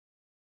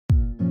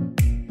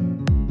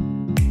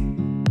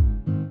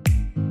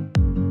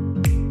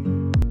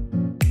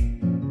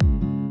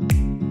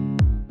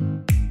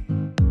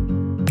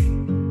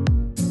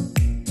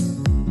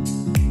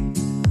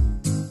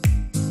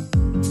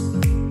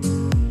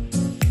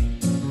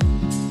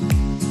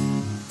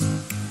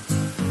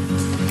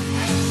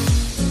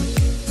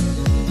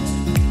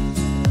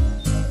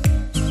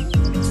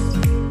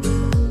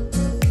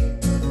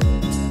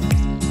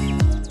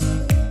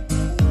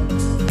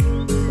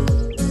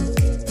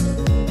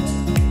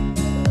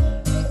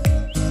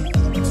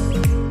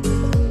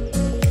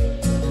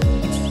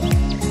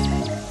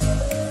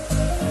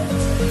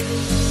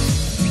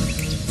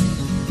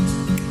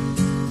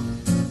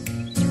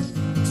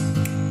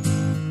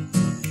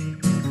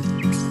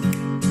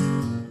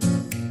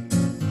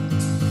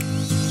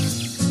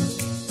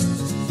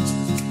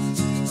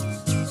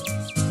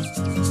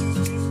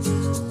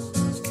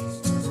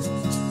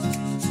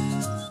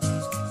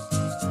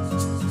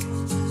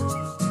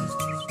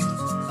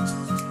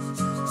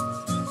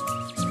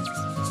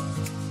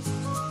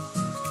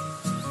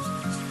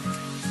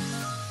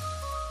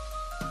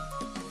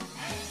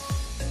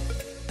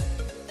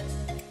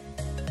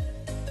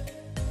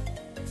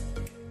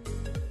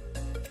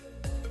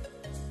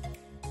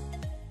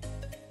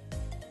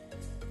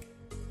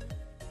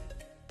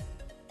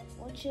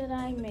Should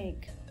I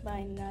Make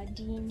by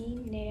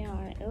Nadini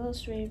Nayar,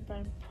 illustrated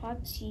by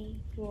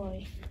Prati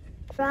Roy.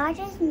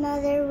 Roger's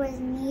mother was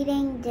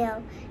kneading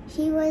dough.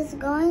 She was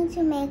going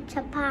to make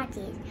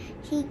chapatis.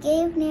 She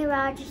gave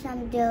Roger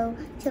some dough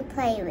to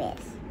play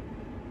with.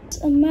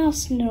 A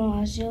mouse,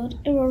 Niraj yelled.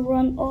 It will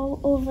run all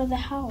over the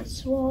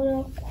house. Roll it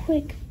up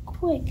quick,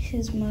 quick,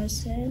 his mother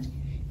said.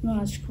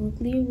 Niraj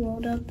quickly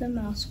rolled up the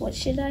mouse. What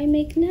should I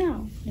make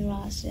now?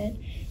 Niraj said.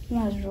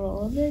 Niraj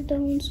rolled the dough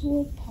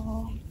into a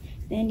ball.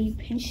 Then he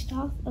pinched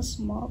off a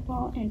small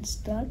ball and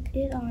stuck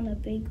it on a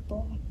big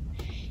ball.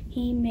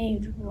 He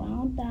made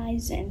round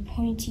eyes and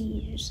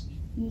pointy ears.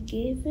 He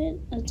gave it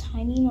a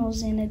tiny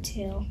nose and a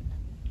tail.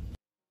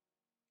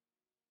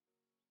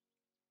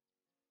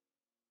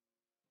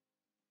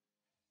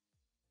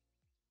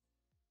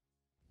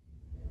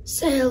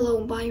 Say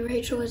Hello by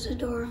Rachel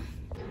Isadora.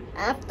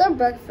 After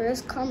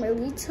breakfast,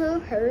 Carmelita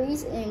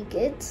hurries and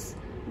gets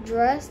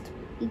dressed,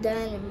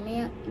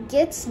 then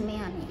gets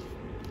Manny.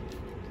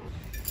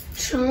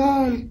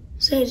 Shalom,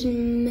 says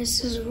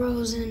Mrs.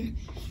 Rosen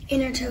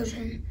in her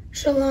children.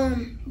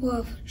 Shalom,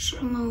 love,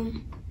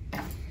 shalom.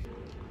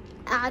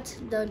 At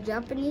the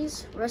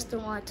Japanese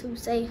restaurant to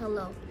say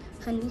hello.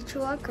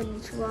 Konnichiwa,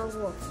 konnichiwa,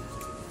 wolf.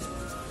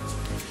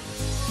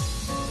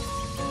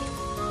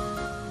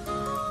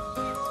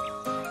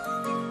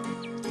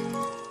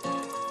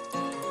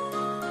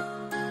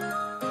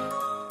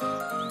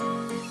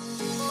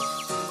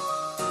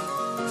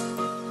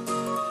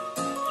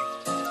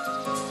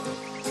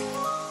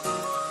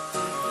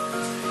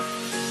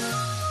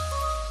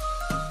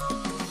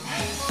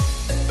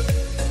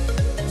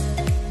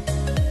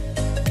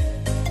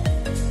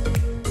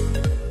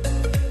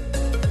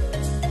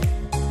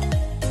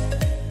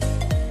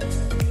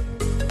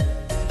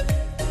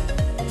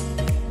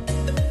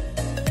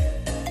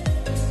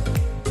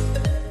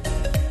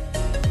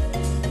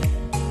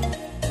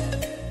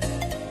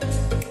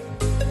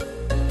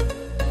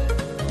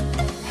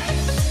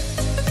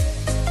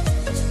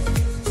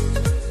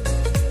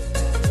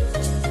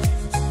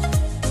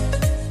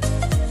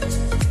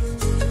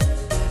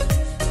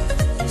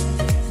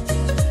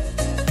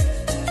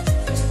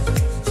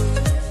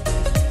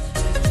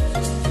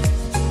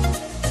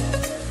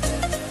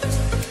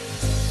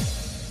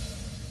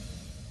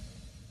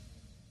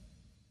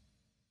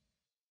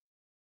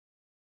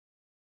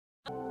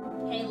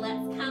 Okay,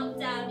 let's count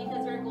down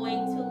because we're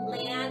going to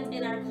land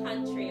in our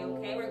country,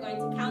 okay? We're going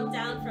to count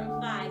down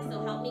from 5,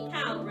 so help me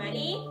count.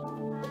 Ready?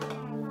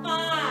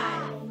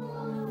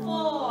 5,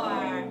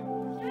 4,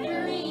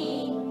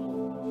 3,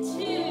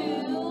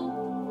 2,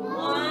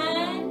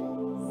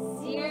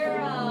 1,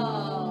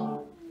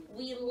 0.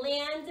 We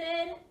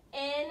landed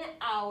in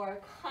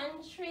our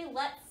country.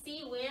 Let's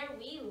see where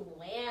we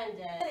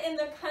landed. In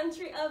the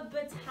country of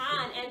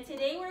Bhutan, and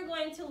today we're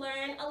going to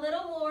learn a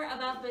little more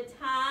about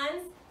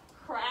Bhutan's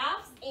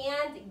crafts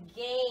and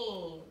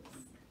games.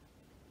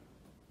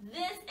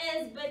 This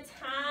is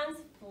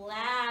Bhutan's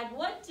flag.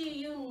 What do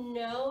you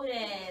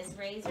notice?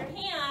 Raise your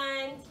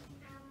hand.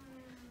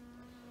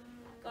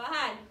 Go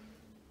ahead.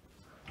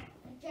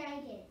 A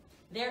dragon.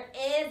 There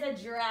is a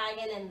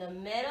dragon in the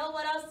middle.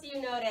 What else do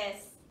you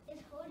notice?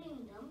 It's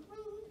holding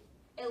dumplings.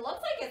 It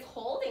looks like it's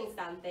holding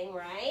something,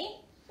 right?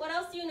 What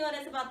else do you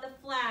notice about the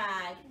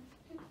flag?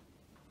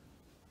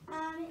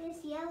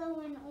 It's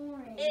yellow and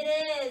orange.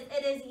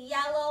 It is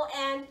yellow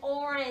and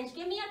orange.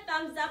 Give me a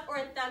thumbs up or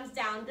a thumbs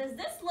down. Does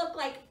this look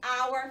like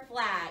our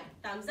flag?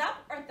 Thumbs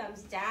up or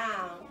thumbs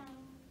down?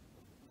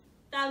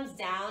 Thumbs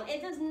down.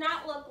 It does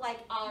not look like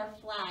our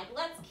flag.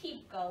 Let's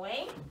keep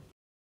going.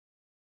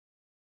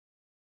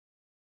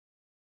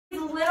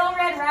 Little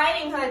Red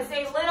Riding Hood.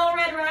 Say Little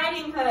Red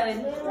Riding Hood.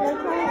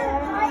 Little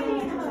Red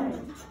Riding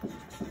Hood.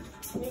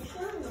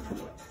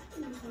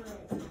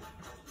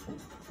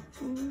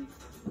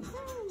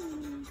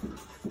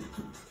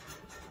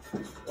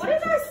 What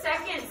is our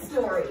second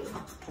story?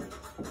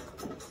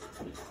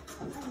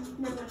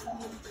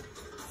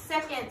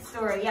 Second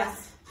story,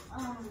 yes.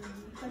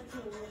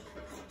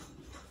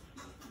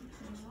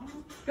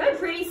 Good,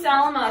 Pretty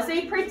Selma.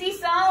 Say Pretty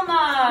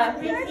Selma.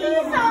 Pretty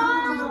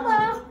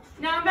Selma.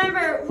 Now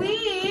remember,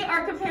 we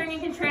are comparing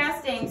and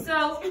contrasting.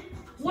 So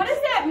what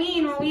does that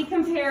mean when we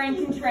compare and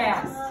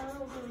contrast?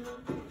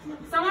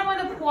 Someone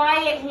with a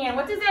quiet hand.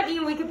 What does that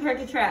mean when we compare and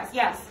contrast?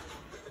 Yes.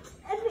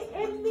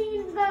 It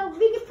means that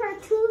we compare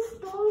two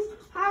stories,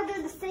 how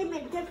they're the same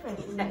and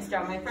different. Next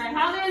job, my friend.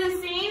 How they're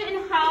the same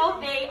and how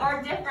they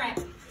are different.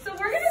 So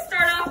we're going to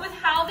start off with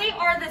how they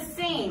are the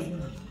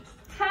same.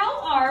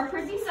 How are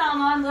Pretty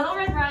Selma and Little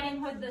Red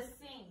Riding Hood the same?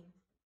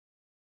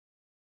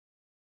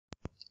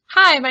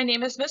 Hi, my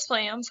name is Miss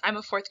Williams. I'm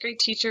a 4th grade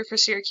teacher for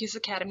Syracuse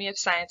Academy of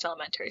Science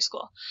Elementary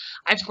School.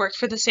 I've worked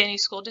for the SANY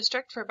school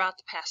district for about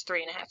the past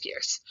 3.5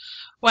 years.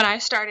 When I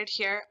started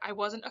here, I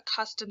wasn't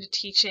accustomed to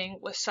teaching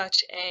with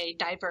such a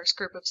diverse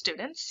group of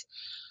students.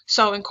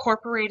 So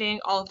incorporating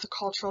all of the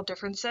cultural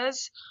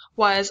differences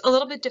was a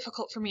little bit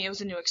difficult for me. It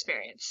was a new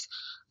experience.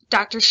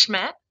 Dr.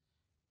 Schmidt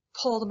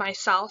pulled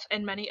myself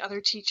and many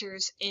other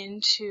teachers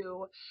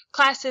into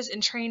classes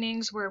and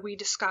trainings where we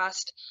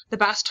discussed the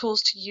best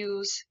tools to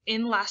use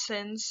in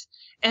lessons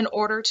in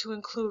order to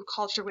include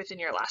culture within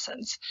your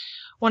lessons.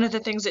 One of the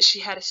things that she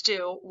had us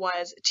do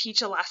was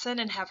teach a lesson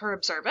and have her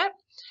observe it,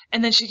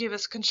 and then she gave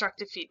us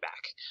constructive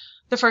feedback.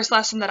 The first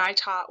lesson that I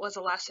taught was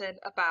a lesson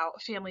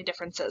about family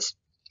differences.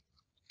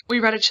 We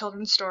read a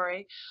children's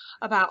story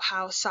about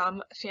how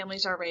some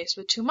families are raised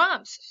with two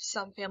moms,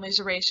 some families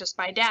are raised just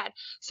by dad,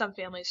 some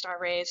families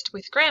are raised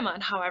with grandma,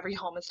 and how every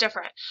home is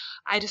different.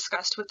 I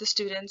discussed with the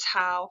students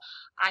how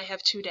I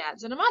have two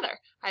dads and a mother.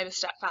 I have a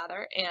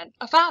stepfather and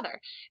a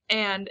father.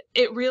 And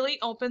it really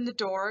opened the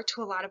door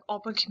to a lot of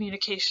open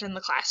communication in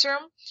the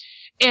classroom.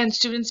 And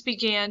students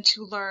began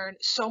to learn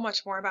so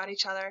much more about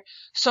each other,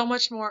 so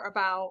much more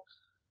about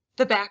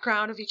the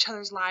background of each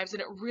other's lives,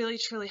 and it really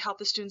truly helped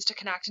the students to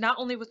connect not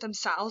only with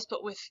themselves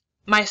but with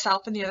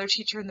myself and the other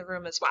teacher in the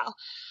room as well.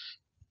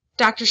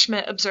 Dr.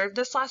 Schmidt observed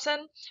this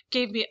lesson,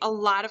 gave me a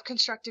lot of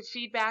constructive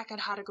feedback on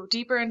how to go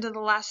deeper into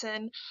the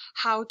lesson,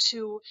 how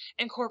to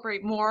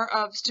incorporate more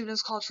of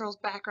students' cultural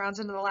backgrounds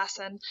into the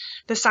lesson.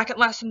 The second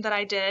lesson that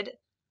I did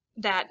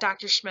that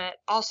Dr. Schmidt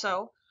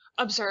also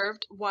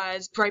observed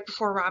was right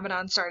before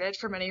Ramadan started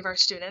for many of our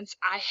students.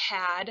 I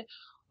had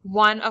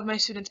one of my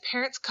students'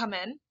 parents come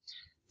in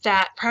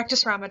that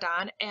practice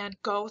Ramadan and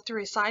go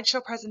through a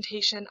slideshow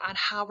presentation on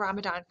how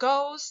Ramadan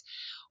goes,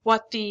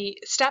 what the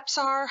steps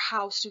are,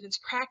 how students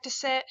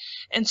practice it,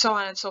 and so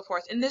on and so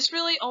forth. And this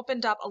really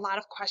opened up a lot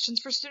of questions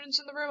for students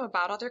in the room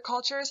about other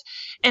cultures,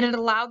 and it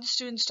allowed the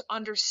students to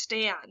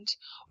understand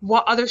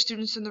what other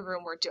students in the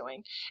room were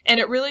doing.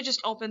 And it really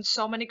just opened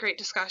so many great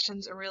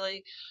discussions and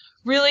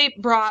really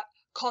brought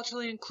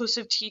culturally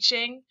inclusive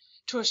teaching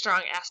to a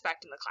strong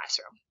aspect in the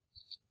classroom.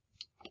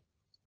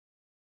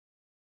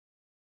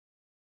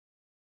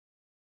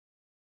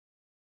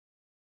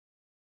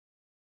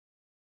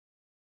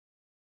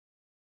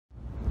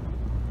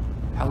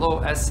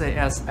 Hello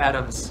SAS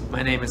Adams,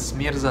 my name is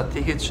Mirza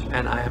Tihic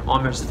and I am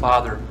Omer's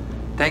father.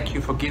 Thank you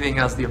for giving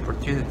us the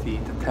opportunity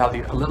to tell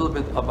you a little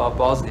bit about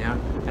Bosnia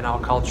and our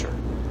culture.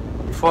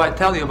 Before I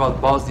tell you about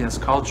Bosnia's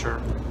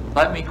culture,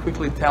 let me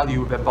quickly tell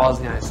you where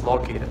Bosnia is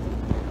located.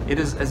 It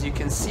is, as you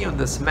can see on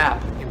this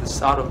map, in the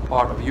southern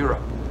part of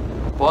Europe.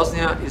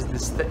 Bosnia is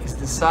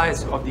the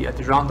size of the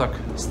Adirondack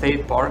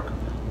State Park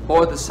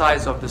or the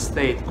size of the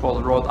state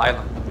called Rhode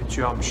Island, which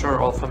you I'm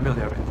sure all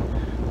familiar with.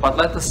 But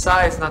let the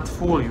size not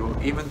fool you.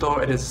 Even though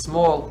it is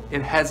small,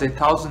 it has a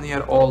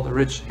 1,000-year-old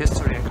rich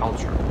history and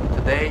culture.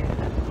 Today,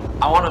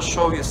 I want to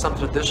show you some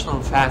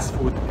traditional fast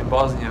food in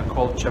Bosnia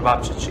called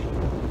cevapcici.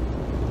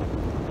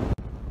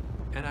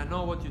 And I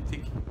know what you're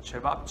thinking.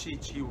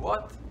 Cevapcici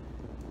what?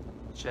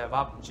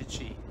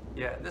 Cevapcici.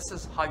 Yeah, this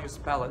is how you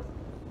spell it.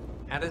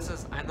 And this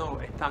is, I know,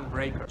 a tongue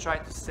breaker. Try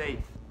to say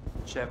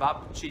it.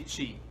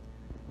 Cevapcici.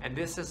 And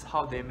this is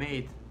how they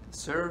made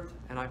served,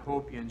 and I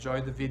hope you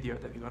enjoyed the video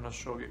that we're going to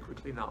show you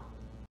quickly now.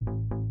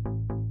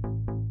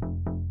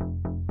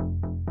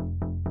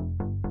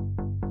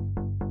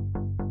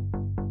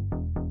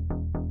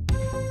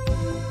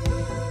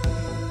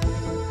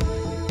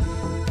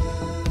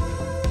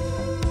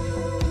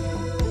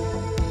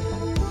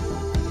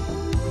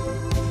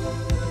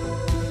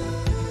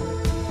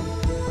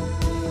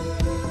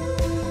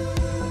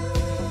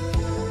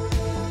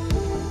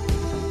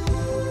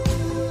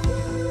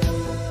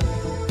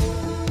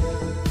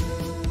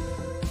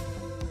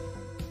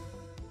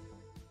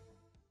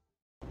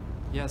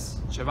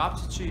 Yes,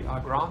 cevapcici are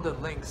grounded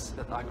links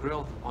that are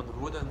grilled on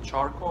wooden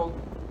charcoal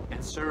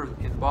and served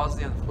in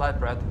Bosnian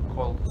flatbread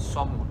called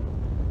somun,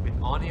 with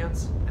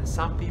onions, and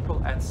some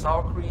people add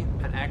sour cream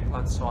and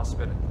eggplant sauce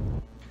with it.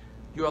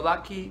 You are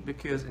lucky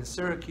because in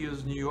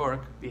Syracuse, New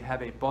York, we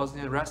have a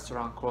Bosnian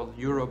restaurant called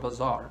Euro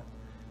Bazaar,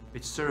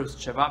 which serves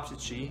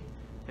cevapcici,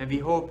 and we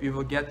hope you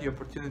will get the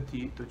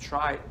opportunity to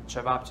try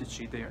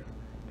cevapcici there.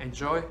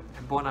 Enjoy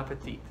and bon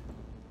appetit!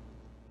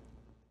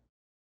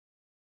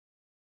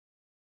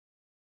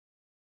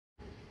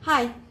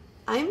 Hi,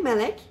 I'm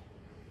Melek.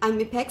 I'm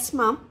İpek's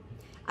mom.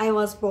 I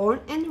was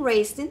born and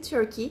raised in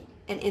Turkey,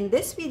 and in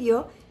this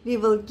video we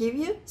will give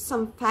you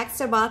some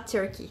facts about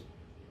Turkey.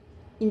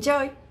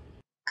 Enjoy!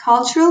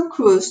 Cultural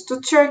cruise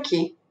to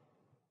Turkey.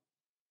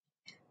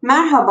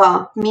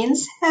 Merhaba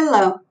means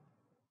hello.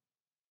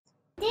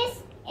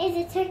 This is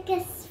a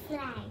Turkish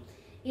flag.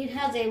 It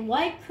has a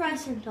white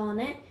crescent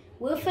on it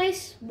with a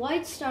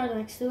white star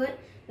next to it.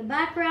 The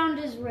background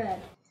is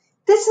red.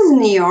 This is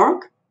New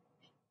York,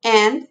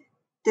 and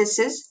this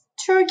is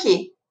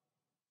Turkey.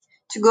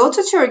 To go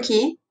to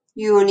Turkey,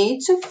 you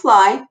need to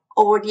fly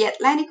over the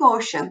Atlantic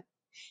Ocean.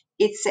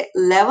 It's an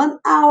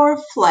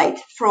 11-hour flight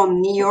from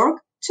New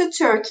York to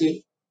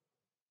Turkey.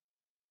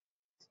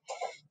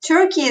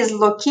 Turkey is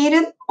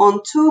located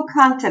on two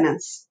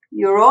continents,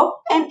 Europe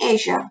and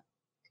Asia.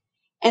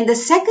 And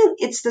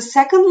it's the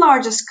second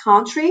largest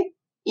country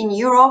in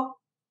Europe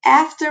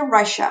after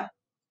Russia.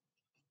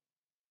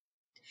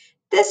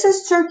 This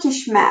is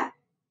Turkish map.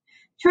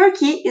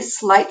 Turkey is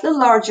slightly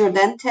larger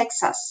than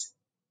Texas.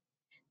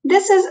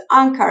 This is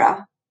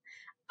Ankara.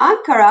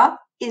 Ankara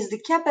is the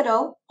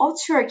capital of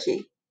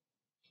Turkey.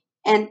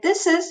 And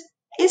this is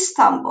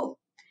Istanbul.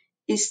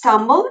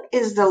 Istanbul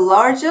is the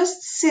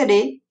largest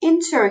city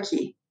in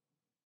Turkey.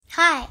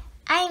 Hi,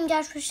 I am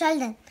Joshua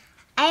Sheldon.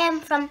 I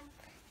am from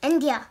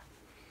India.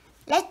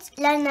 Let's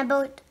learn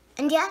about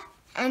India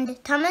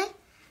and Tamil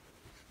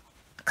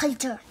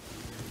culture.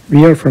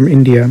 We are from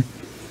India,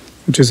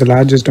 which is the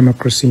largest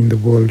democracy in the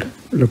world,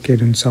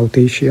 located in South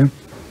Asia.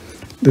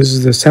 This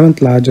is the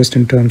 7th largest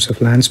in terms of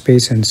land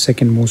space and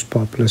 2nd most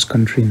populous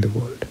country in the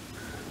world.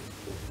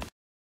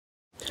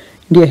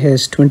 India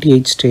has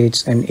 28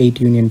 states and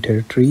 8 union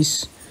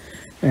territories,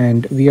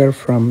 and we are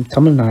from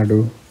Tamil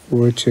Nadu,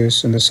 which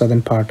is in the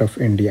southern part of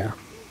India.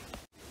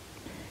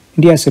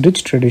 India has a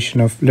rich tradition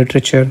of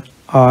literature,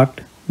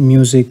 art,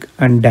 music,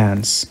 and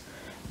dance.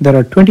 There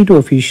are 22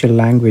 official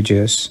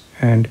languages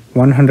and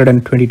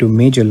 122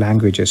 major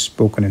languages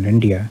spoken in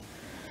India,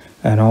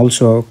 and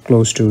also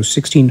close to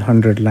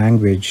 1600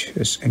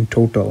 languages in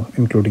total,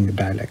 including the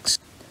dialects.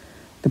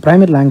 The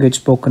primary language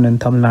spoken in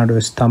Tamil Nadu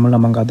is Tamil,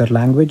 among other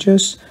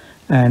languages,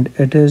 and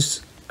it is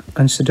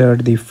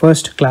considered the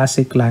first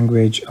classic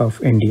language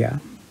of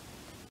India.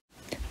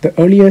 The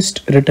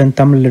earliest written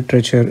Tamil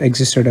literature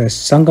existed as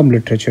Sangam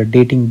literature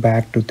dating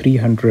back to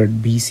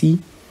 300 BC,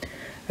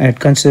 and it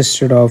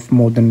consisted of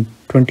more than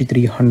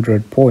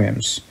 2300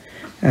 poems,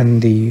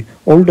 and the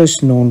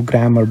oldest known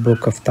grammar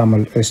book of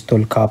Tamil is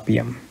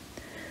Tolkappiyam.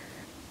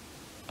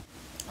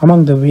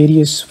 Among the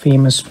various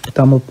famous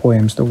Tamil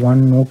poems, the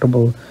one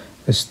notable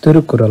is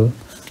Thirukkural,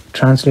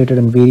 translated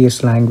in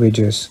various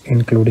languages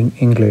including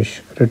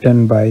English,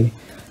 written by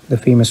the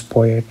famous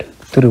poet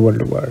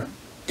Thiruvalluvar,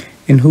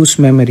 in whose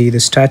memory the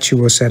statue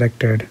was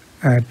erected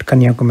at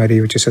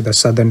Kanyakumari, which is at the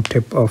southern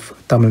tip of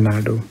Tamil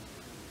Nadu.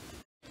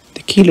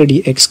 The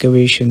Keeladi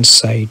excavation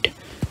site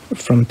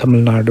from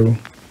Tamil Nadu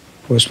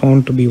was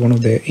found to be one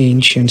of the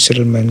ancient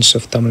settlements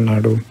of Tamil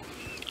Nadu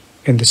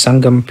in the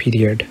Sangam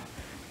period,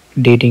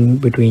 dating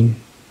between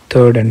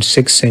 3rd and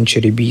 6th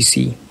century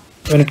BC.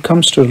 When it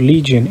comes to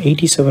religion,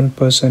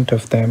 87%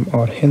 of them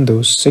are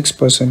Hindus,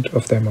 6%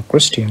 of them are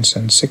Christians,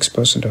 and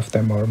 6% of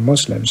them are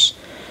Muslims,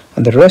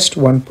 and the rest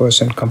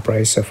 1%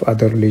 comprise of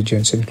other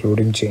religions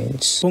including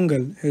Jains.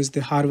 Pongal is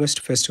the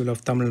harvest festival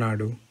of Tamil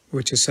Nadu,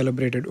 which is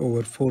celebrated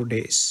over 4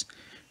 days,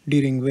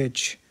 during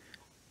which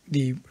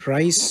the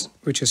rice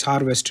which is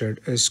harvested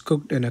is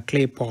cooked in a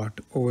clay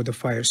pot over the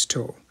fire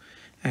stove,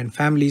 and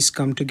families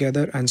come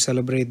together and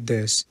celebrate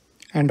this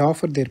and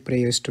offer their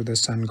prayers to the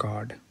sun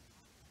god.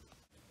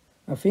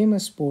 A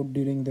famous sport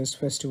during this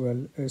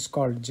festival is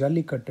called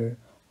Jallikattu,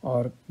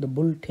 or the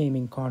bull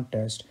taming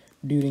contest,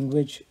 during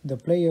which the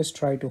players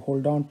try to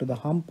hold on to the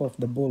hump of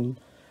the bull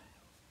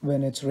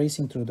when it's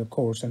racing through the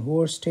course, and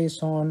whoever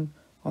stays on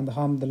the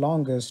hump the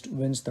longest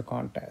wins the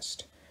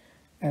contest.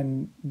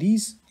 And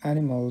these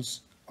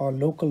animals are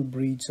local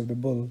breeds of the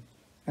bull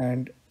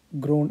and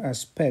grown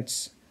as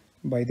pets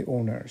by the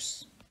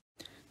owners.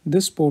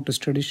 This sport is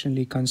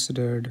traditionally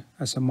considered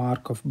as a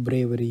mark of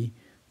bravery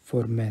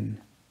for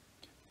men.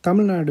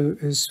 Tamil Nadu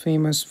is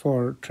famous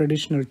for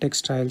traditional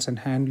textiles and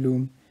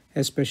handloom,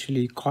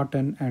 especially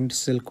cotton and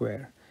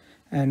silkware,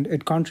 and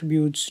it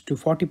contributes to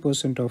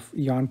 40% of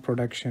yarn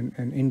production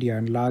in India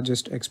and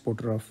largest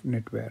exporter of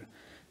knitwear.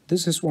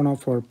 This is one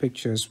of our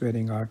pictures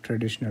wearing our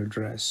traditional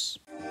dress.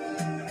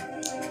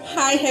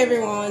 Hi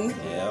everyone.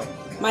 Yeah.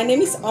 My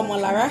name is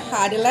Omolara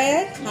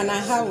Adelaide, and I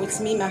have with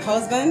me my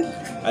husband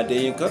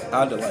Adeyinka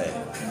Adelaide.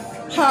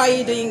 How are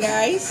you doing,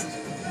 guys?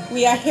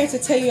 We are here to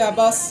tell you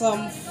about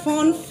some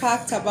fun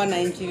facts about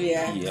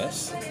Nigeria.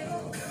 Yes.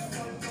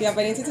 Do you have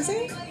anything to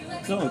say?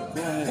 No,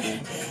 go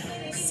ahead.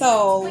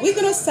 So we're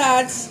gonna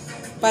start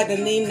by the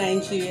name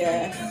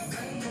Nigeria.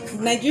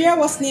 Nigeria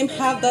was named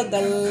after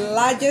the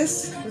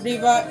largest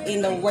river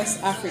in the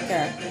West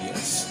Africa.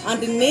 Yes. And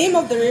the name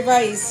of the river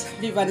is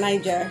River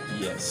Niger.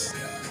 Yes.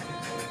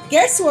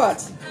 Guess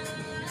what?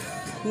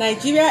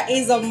 Nigeria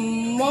is a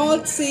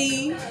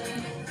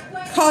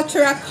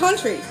multicultural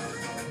country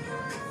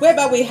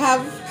whereby we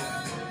have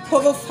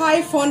over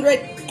 500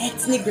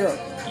 ethnic groups.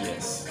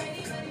 Yes.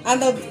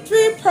 And the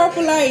three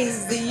popular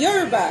is the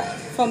Yoruba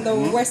from the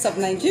west of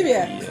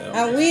Nigeria.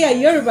 Yeah. And we are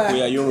Yoruba.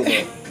 We are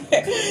Yoruba.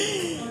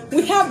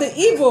 We have the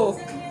Igbo,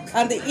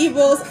 and the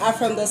Igbos are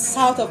from the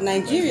south of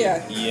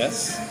Nigeria.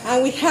 Yes.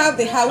 And we have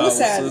the Hausas,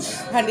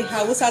 Hausas. and the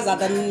Hausas are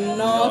the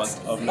north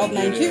of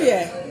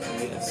Nigeria.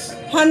 Yes.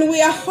 And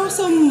we are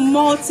also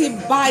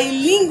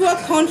multi-bilingual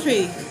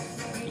country.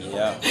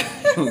 Yeah.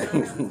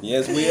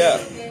 Yes, we are.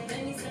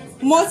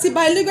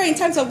 Multi-bilingual in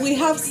terms of we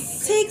have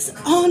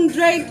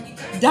 600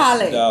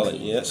 dialects.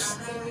 Yes.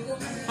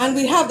 And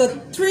we have the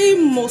three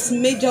most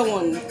major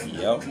ones.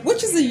 Yep.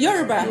 Which is the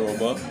Yoruba.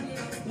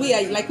 We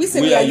are, like we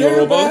said, we are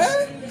Yoruba.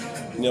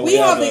 Yeah, we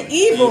have the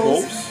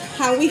Igbos,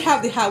 and we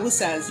have the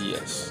Hausas.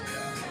 Yes.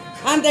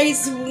 And there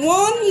is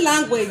one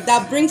language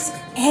that brings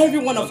every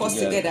one of us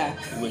together,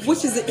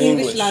 which is the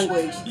English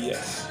language.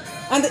 Yes.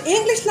 And the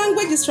English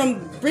language is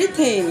from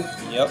Britain.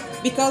 Yep.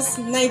 Because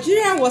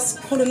Nigeria was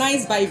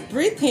colonized by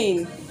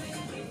Britain.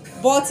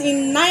 But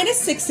in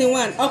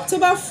 1961,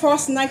 October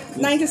 1st,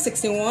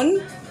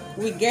 1961,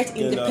 we get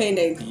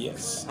independent.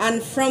 Yes.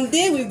 And from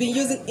there, we've been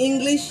using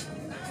English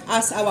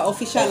as our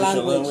official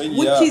language,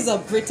 which yeah. is a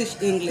British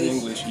English.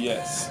 English,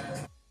 yes.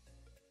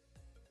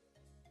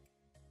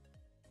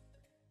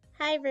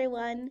 Hi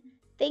everyone.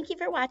 Thank you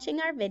for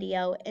watching our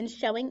video and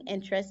showing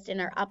interest in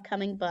our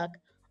upcoming book,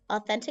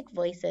 Authentic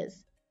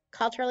Voices,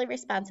 Culturally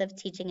Responsive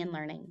Teaching and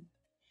Learning.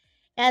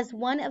 As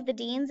one of the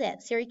deans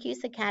at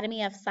Syracuse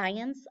Academy of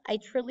Science, I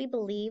truly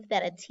believe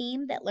that a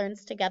team that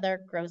learns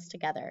together grows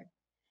together.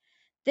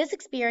 This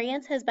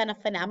experience has been a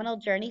phenomenal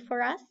journey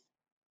for us,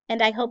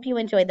 and I hope you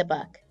enjoy the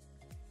book.